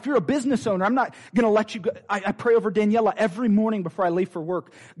your life. You're a business owner. I'm not going to let you go. I pray over Daniela every morning before I leave for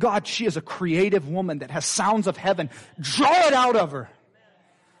work. God, she is a creative woman that has sounds of heaven. Draw it out of her.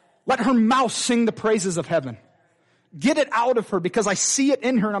 Let her mouth sing the praises of heaven. Get it out of her because I see it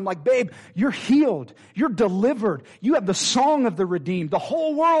in her and I'm like, babe, you're healed. You're delivered. You have the song of the redeemed. The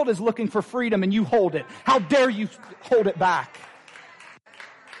whole world is looking for freedom and you hold it. How dare you hold it back?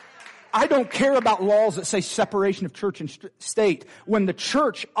 I don't care about laws that say separation of church and state. When the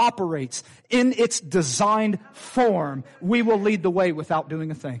church operates in its designed form, we will lead the way without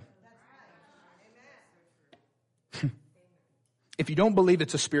doing a thing. If you don't believe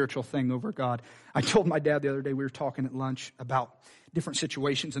it's a spiritual thing over God, I told my dad the other day, we were talking at lunch about different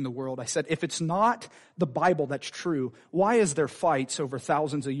situations in the world. I said, if it's not the Bible that's true, why is there fights over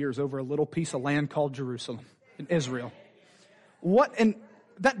thousands of years over a little piece of land called Jerusalem in Israel? What? And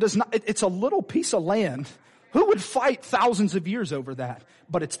that does not, it's a little piece of land. Who would fight thousands of years over that?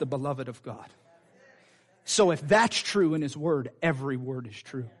 But it's the beloved of God. So if that's true in His word, every word is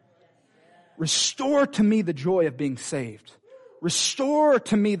true. Restore to me the joy of being saved. Restore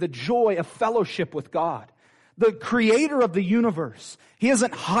to me the joy of fellowship with God. the creator of the universe. He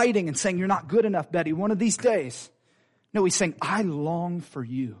isn't hiding and saying, you're not good enough, Betty, one of these days. No, he's saying, I long for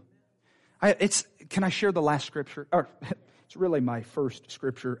you. Can I share the last scripture? Or, it's really my first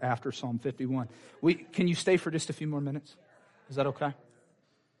scripture after Psalm 51. Can you stay for just a few more minutes? Is that okay?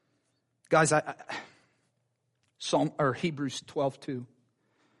 Guys, Hebrews 12:2.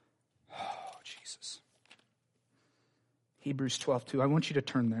 Oh, Jesus. Hebrews 12:2. I want you to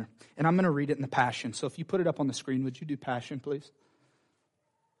turn there. And I'm going to read it in the Passion. So if you put it up on the screen, would you do Passion, please?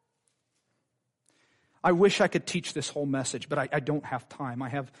 I wish I could teach this whole message, but I don't have time. I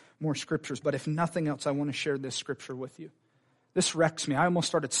have more scriptures. But if nothing else, I want to share this scripture with you. This wrecks me. I almost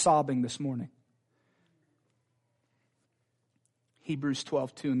started sobbing this morning. Hebrews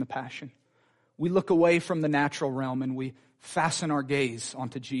 12:2 in the Passion. We look away from the natural realm and we fasten our gaze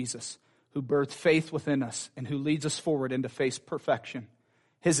onto Jesus, who birthed faith within us and who leads us forward into faith perfection.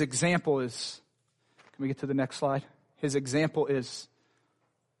 His example is, can we get to the next slide? His example is,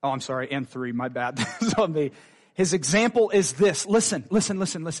 and 3, my bad. That's on me. His example is this. Listen.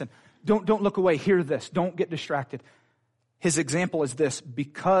 Don't look away. Hear this. Don't get distracted. His example is this.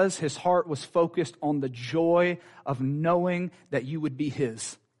 Because his heart was focused on the joy of knowing that you would be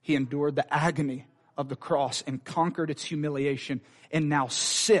his, he endured the agony of the cross and conquered its humiliation and now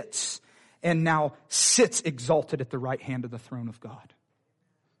sits exalted at the right hand of the throne of God.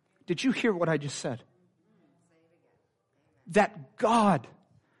 Did you hear what I just said? That God,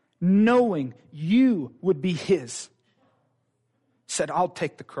 knowing you would be his, said, I'll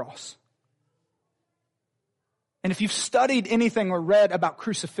take the cross. And if you've studied anything or read about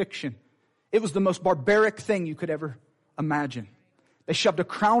crucifixion, it was the most barbaric thing you could ever imagine. They shoved a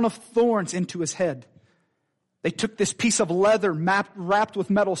crown of thorns into his head. They took this piece of leather wrapped with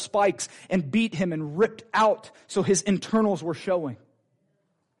metal spikes and beat him and ripped out so his internals were showing.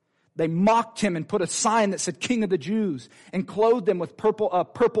 They mocked him and put a sign that said King of the Jews and clothed him with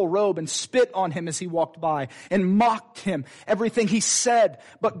purple robe and spit on him as he walked by and mocked him, everything he said.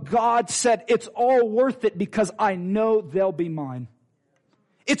 But God said, it's all worth it because I know they'll be mine.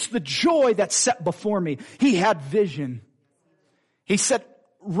 It's the joy that's set before me. He had vision. He said,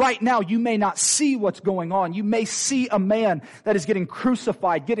 right now you may not see what's going on. You may see a man that is getting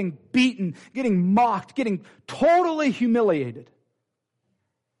crucified, getting beaten, getting mocked, getting totally humiliated.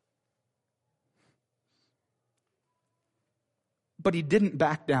 But he didn't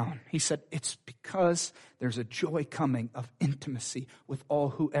back down. He said, it's because there's a joy coming of intimacy with all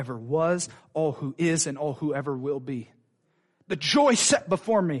who ever was, all who is, and all who ever will be. The joy set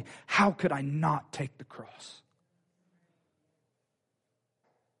before me. How could I not take the cross?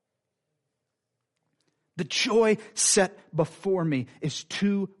 The joy set before me is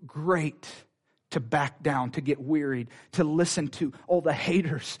too great to back down, to get wearied, to listen to all the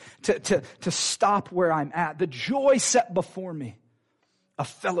haters, to stop where I'm at. The joy set before me. A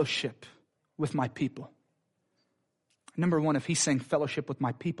fellowship with my people. Number one, if he's saying fellowship with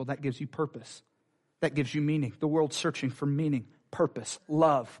my people, that gives you purpose. That gives you meaning. The world's searching for meaning, purpose,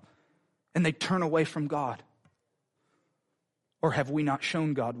 love. And they turn away from God. Or have we not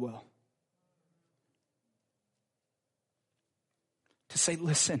shown God well? To say,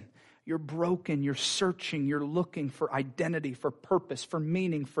 listen, you're broken, you're searching, you're looking for identity, for purpose, for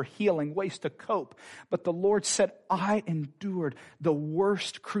meaning, for healing, ways to cope. But the Lord said, I endured the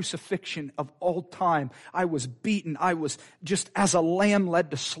worst crucifixion of all time. I was beaten. I was just as a lamb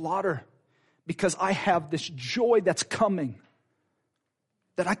led to slaughter because I have this joy that's coming,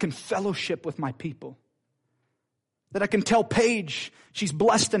 that I can fellowship with my people, that I can tell Paige she's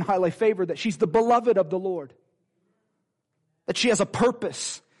blessed and highly favored, that she's the beloved of the Lord, that she has a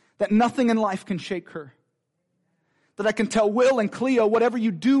purpose, that nothing in life can shake her. That I can tell Will and Cleo, whatever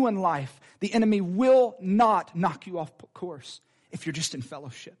you do in life, the enemy will not knock you off course if you're just in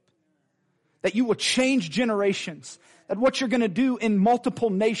fellowship. That you will change generations. That what you're going to do in multiple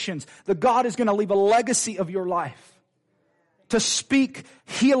nations, that God is going to leave a legacy of your life. To speak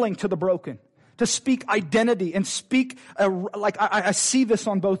healing to the broken. To speak identity and speak, I see this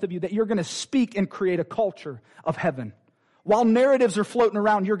on both of you, that you're going to speak and create a culture of heaven. While narratives are floating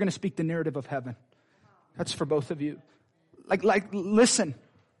around, you're going to speak the narrative of heaven. That's for both of you. Listen.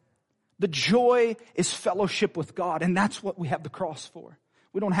 The joy is fellowship with God, and that's what we have the cross for.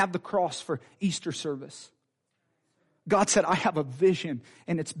 We don't have the cross for Easter service. God said, I have a vision,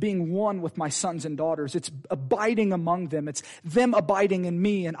 and it's being one with my sons and daughters. It's abiding among them. It's them abiding in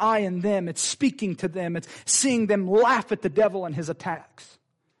me, and I in them. It's speaking to them. It's seeing them laugh at the devil and his attacks.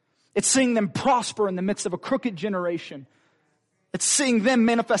 It's seeing them prosper in the midst of a crooked generation. It's seeing them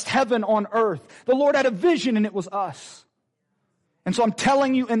manifest heaven on earth. The Lord had a vision and it was us. And so I'm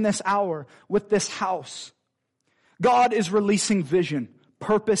telling you in this hour with this house, God is releasing vision,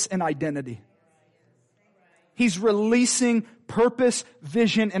 purpose, and identity. He's releasing purpose,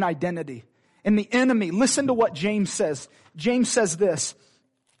 vision, and identity. And the enemy, listen to what James says. James says this.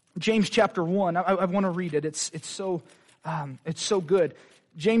 James chapter 1. I want to read it. It's so good.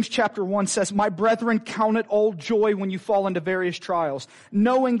 James chapter 1 says, "My brethren, count it all joy when you fall into various trials,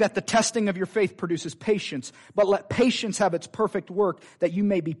 knowing that the testing of your faith produces patience. But let patience have its perfect work, that you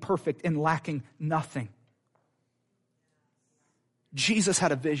may be perfect and lacking nothing." Jesus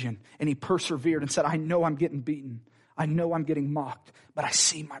had a vision, and he persevered and said, I know I'm getting beaten. I know I'm getting mocked, but I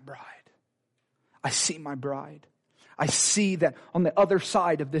see my bride. I see my bride. I see that on the other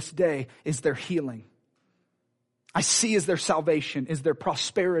side of this day is their healing. I see is their salvation, is their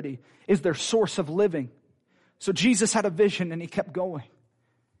prosperity, is their source of living. So Jesus had a vision and he kept going.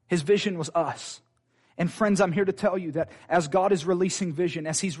 His vision was us. And friends, I'm here to tell you that as God is releasing vision,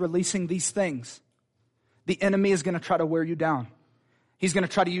 as he's releasing these things, the enemy is going to try to wear you down. He's going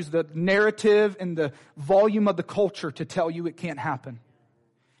to try to use the narrative and the volume of the culture to tell you it can't happen.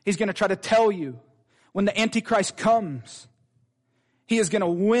 He's going to try to tell you when the Antichrist comes, he is going to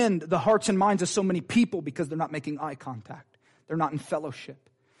win the hearts and minds of so many people because they're not making eye contact. They're not in fellowship.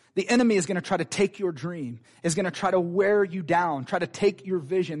 The enemy is going to try to take your dream, is going to try to wear you down, try to take your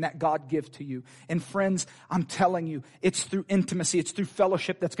vision that God gives to you. And friends, I'm telling you, it's through intimacy, it's through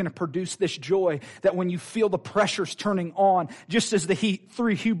fellowship that's going to produce this joy that when you feel the pressures turning on, just as the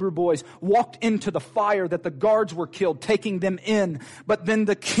three Hebrew boys walked into the fire that the guards were killed, taking them in. But then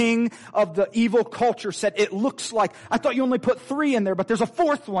the king of the evil culture said, it looks like, I thought you only put 3 in there, but there's a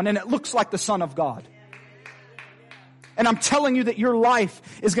 4th one and it looks like the Son of God. And I'm telling you that your life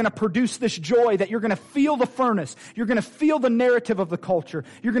is going to produce this joy, that you're going to feel the furnace. You're going to feel the narrative of the culture.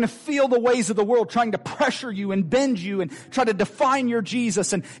 You're going to feel the ways of the world trying to pressure you and bend you and try to define your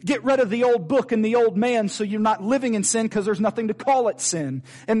Jesus and get rid of the old book and the old man so you're not living in sin because there's nothing to call it sin.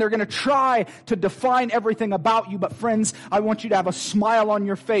 And they're going to try to define everything about you. But friends, I want you to have a smile on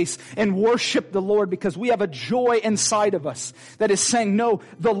your face and worship the Lord because we have a joy inside of us that is saying, no,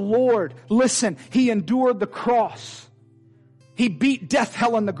 the Lord, listen, he endured the cross. He beat death,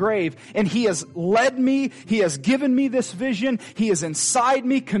 hell, and the grave, and he has led me. He has given me this vision. He is inside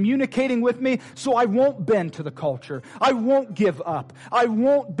me, communicating with me, so I won't bend to the culture. I won't give up. I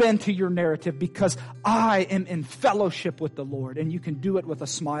won't bend to your narrative because I am in fellowship with the Lord, and you can do it with a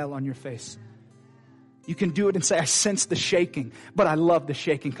smile on your face. You can do it and say, I sense the shaking, but I love the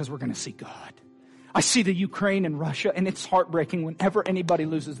shaking because we're going to see God. I see the Ukraine and Russia, and it's heartbreaking whenever anybody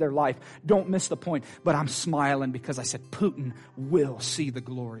loses their life. Don't miss the point. But I'm smiling because I said Putin will see the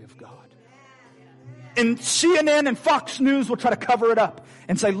glory of God. And CNN and Fox News will try to cover it up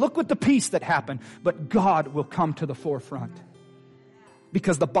and say, look what the peace that happened. But God will come to the forefront.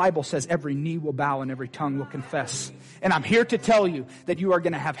 Because the Bible says every knee will bow and every tongue will confess. And I'm here to tell you that you are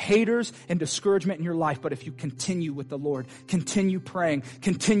going to have haters and discouragement in your life. But if you continue with the Lord, continue praying,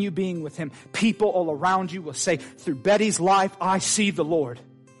 continue being with him, people all around you will say, through Betty's life, I see the Lord.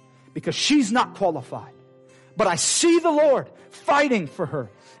 Because she's not qualified. But I see the Lord fighting for her.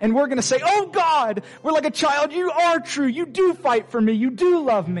 And we're going to say, oh God, we're like a child. You are true. You do fight for me. You do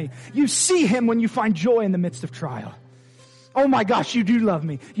love me. You see him when you find joy in the midst of trial. Oh my gosh, you do love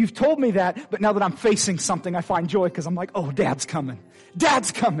me. You've told me that, but now that I'm facing something, I find joy because I'm like, oh, Dad's coming.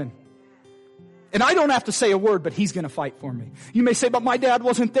 Dad's coming. And I don't have to say a word, but he's going to fight for me. You may say, but my dad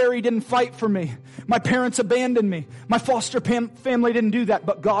wasn't there. He didn't fight for me. My parents abandoned me. My foster family didn't do that,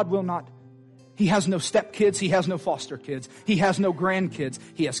 but God will not. He has no stepkids. He has no foster kids. He has no grandkids.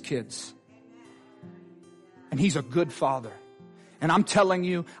 He has kids. And he's a good father. And I'm telling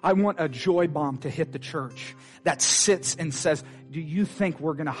you, I want a joy bomb to hit the church that sits and says, do you think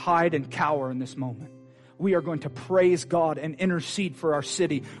we're going to hide and cower in this moment? We are going to praise God and intercede for our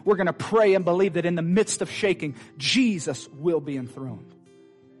city. We're going to pray and believe that in the midst of shaking, Jesus will be enthroned.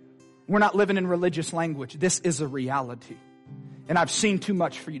 We're not living in religious language. This is a reality. And I've seen too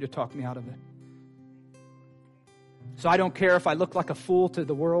much for you to talk me out of it. So I don't care if I look like a fool to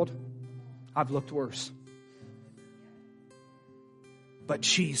the world. I've looked worse. But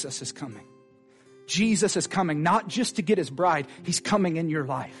Jesus is coming. Jesus is coming, not just to get his bride. He's coming in your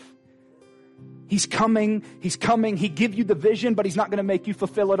life. He's coming. He's coming. He give you the vision, but he's not going to make you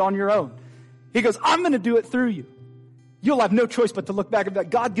fulfill it on your own. He goes, I'm going to do it through you. You'll have no choice but to look back at that.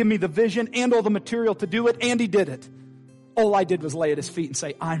 God give me the vision and all the material to do it, and he did it. All I did was lay at his feet and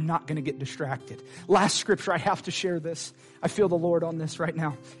say, I'm not going to get distracted. Last scripture, I have to share this. I feel the Lord on this right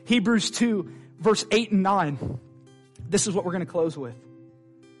now. Hebrews 2, verse 8 and 9. This is what we're going to close with.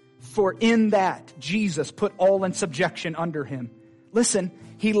 For in that Jesus put all in subjection under him. Listen,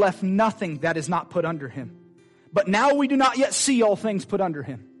 he left nothing that is not put under him. But now we do not yet see all things put under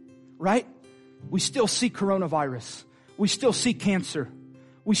him. Right? We still see coronavirus. We still see cancer.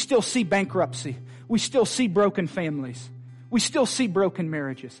 We still see bankruptcy. We still see broken families. We still see broken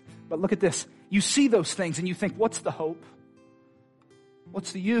marriages. But look at this. You see those things and you think, what's the hope?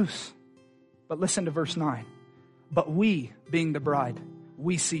 What's the use? But listen to verse 9. But we, being the bride,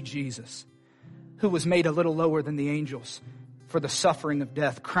 we see Jesus, who was made a little lower than the angels for the suffering of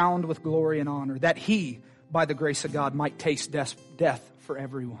death, crowned with glory and honor, that he, by the grace of God, might taste death for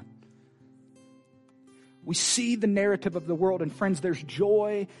everyone. We see the narrative of the world, and friends, there's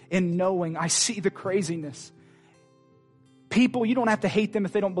joy in knowing. I see the craziness. People, you don't have to hate them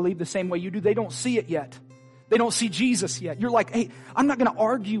if they don't believe the same way you do. They don't see it yet. They don't see Jesus yet. You're like, hey, I'm not going to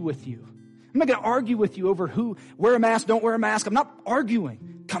argue with you. I'm not going to argue with you over who, wear a mask, don't wear a mask. I'm not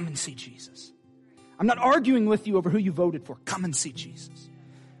arguing. Come and see Jesus. I'm not arguing with you over who you voted for. Come and see Jesus.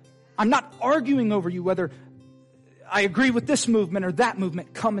 I'm not arguing over you whether I agree with this movement or that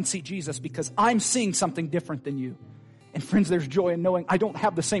movement. Come and see Jesus because I'm seeing something different than you. And friends, there's joy in knowing I don't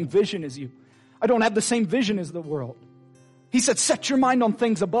have the same vision as you. I don't have the same vision as the world. He said, set your mind on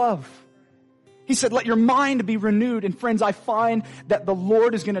things above. He said, let your mind be renewed. And friends, I find that the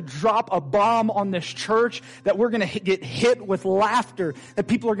Lord is going to drop a bomb on this church, that we're going to get hit with laughter, that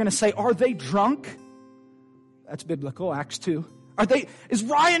people are going to say, are they drunk? That's biblical, Acts 2. Is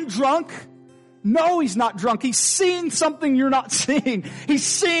Ryan drunk? No, he's not drunk. He's seeing something you're not seeing. He's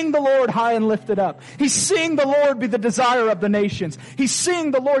seeing the Lord high and lifted up. He's seeing the Lord be the desire of the nations. He's seeing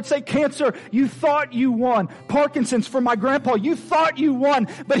the Lord say, cancer, you thought you won. Parkinson's for my grandpa, you thought you won,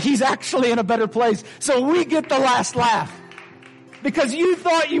 but he's actually in a better place. So we get the last laugh. Because you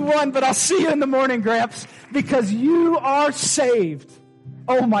thought you won, but I'll see you in the morning, Gramps. Because you are saved.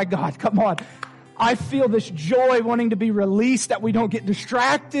 Oh my God, come on. I feel this joy wanting to be released, that we don't get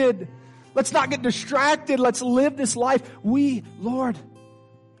distracted. Let's not get distracted. Let's live this life. Lord,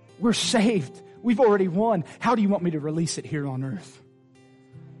 we're saved. We've already won. How do you want me to release it here on earth?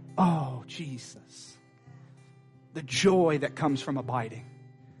 Oh, Jesus. The joy that comes from abiding.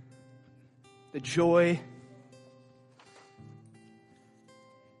 The joy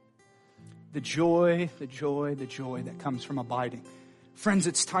that comes from abiding. Friends,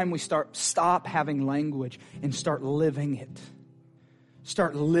 it's time we stop having language and start living it.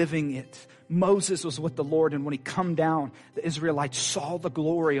 Start living it. Moses was with the Lord, and when he come down, the Israelites saw the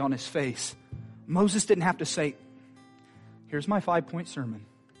glory on his face. Moses didn't have to say, here's my 5-point sermon.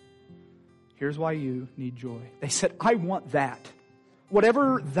 Here's why you need joy. They said, I want that.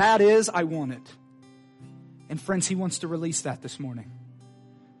 Whatever that is, I want it. And friends, he wants to release that this morning.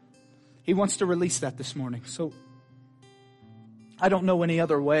 He wants to release that this morning. So I don't know any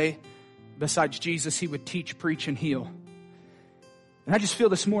other way besides Jesus he would teach, preach, and heal. And I just feel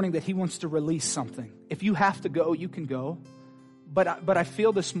this morning that he wants to release something. If you have to go, you can go. But I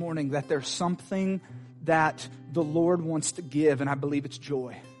feel this morning that there's something that the Lord wants to give, and I believe it's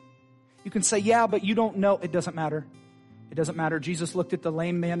joy. You can say, yeah, but you don't know. It doesn't matter. It doesn't matter. Jesus looked at the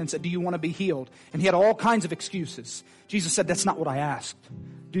lame man and said, do you want to be healed? And he had all kinds of excuses. Jesus said, that's not what I asked.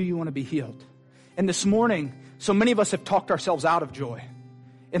 Do you want to be healed? And this morning, so many of us have talked ourselves out of joy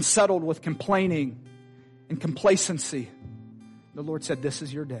and settled with complaining and complacency. The Lord said, this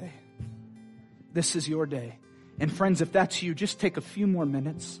is your day. This is your day. And friends, if that's you, just take a few more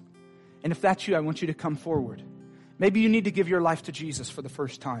minutes. And if that's you, I want you to come forward. Maybe you need to give your life to Jesus for the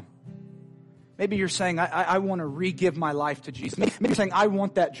first time. Maybe you're saying, I want to re-give my life to Jesus. Maybe you're saying, I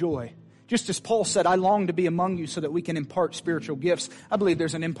want that joy. Just as Paul said, I long to be among you so that we can impart spiritual gifts. I believe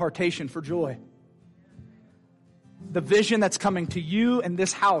there's an impartation for joy. The vision that's coming to you and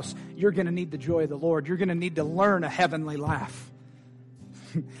this house, you're going to need the joy of the Lord. You're going to need to learn a heavenly laugh.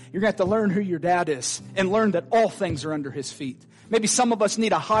 You're going to have to learn who your dad is and learn that all things are under his feet. Maybe some of us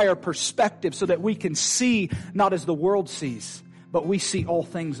need a higher perspective so that we can see not as the world sees, but we see all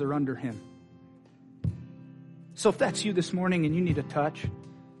things are under him. So if that's you this morning and you need a touch, it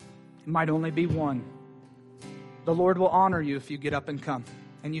might only be one. The Lord will honor you if you get up and come.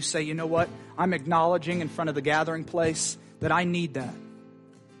 And you say, you know what? I'm acknowledging in front of the gathering place that I need that.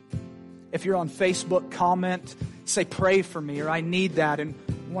 If you're on Facebook, comment, say, pray for me, or I need that. And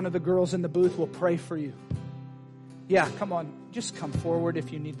one of the girls in the booth will pray for you. Yeah, come on. Just come forward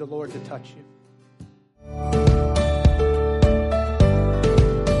if you need the Lord to touch you.